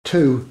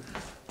2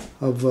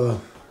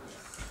 of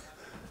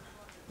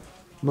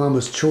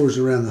Mama's chores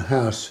around the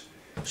house.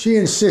 She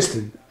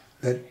insisted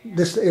that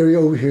this area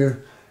over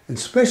here, and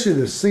especially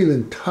the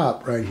ceiling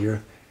top right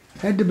here,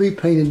 had to be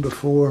painted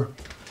before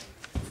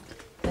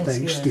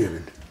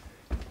Thanksgiving.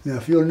 Now,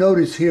 if you'll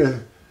notice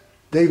here,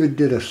 David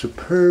did a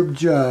superb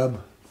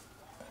job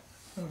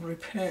of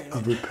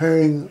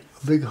repairing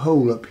a big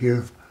hole up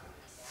here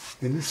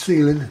in the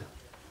ceiling.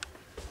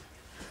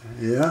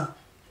 Yeah.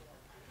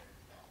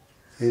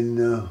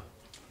 And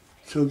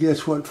so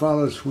guess what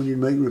follows when you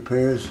make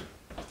repairs?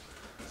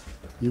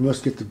 You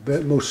must get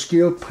the most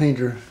skilled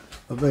painter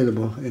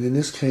available, and in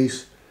this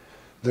case,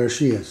 there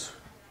she is.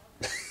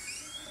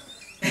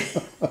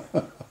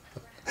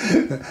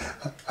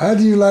 How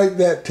do you like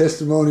that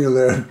testimonial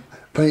there,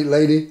 paint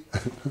lady?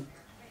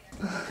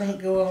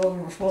 Paint go all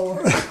over the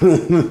floor.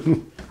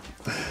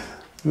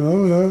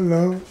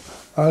 No.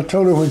 I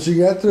told her when she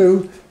got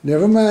through,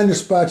 never mind the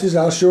spotches,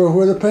 I'll show her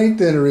where the paint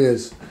thinner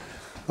is.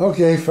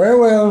 Okay,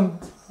 farewell.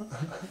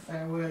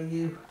 Farewell,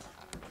 you.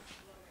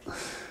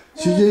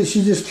 She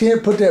just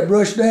can't put that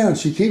brush down.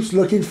 She keeps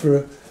looking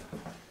for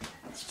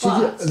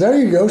there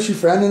you go. She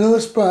found another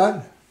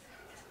spot.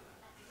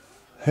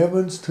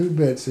 Heavens to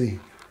Betsy.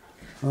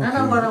 Okay. I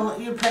know what I want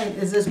you to paint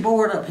is this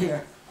board up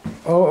here.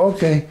 Oh,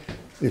 okay.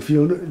 If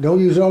you don't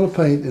use all the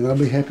paint, then I'll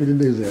be happy to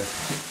do that.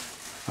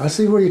 I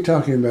see what you're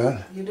talking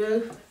about. You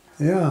do?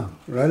 Yeah,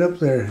 right up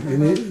there.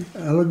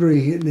 I'll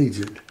agree, it needs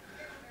it.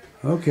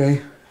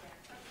 Okay.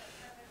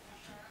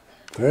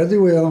 Fare thee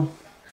well.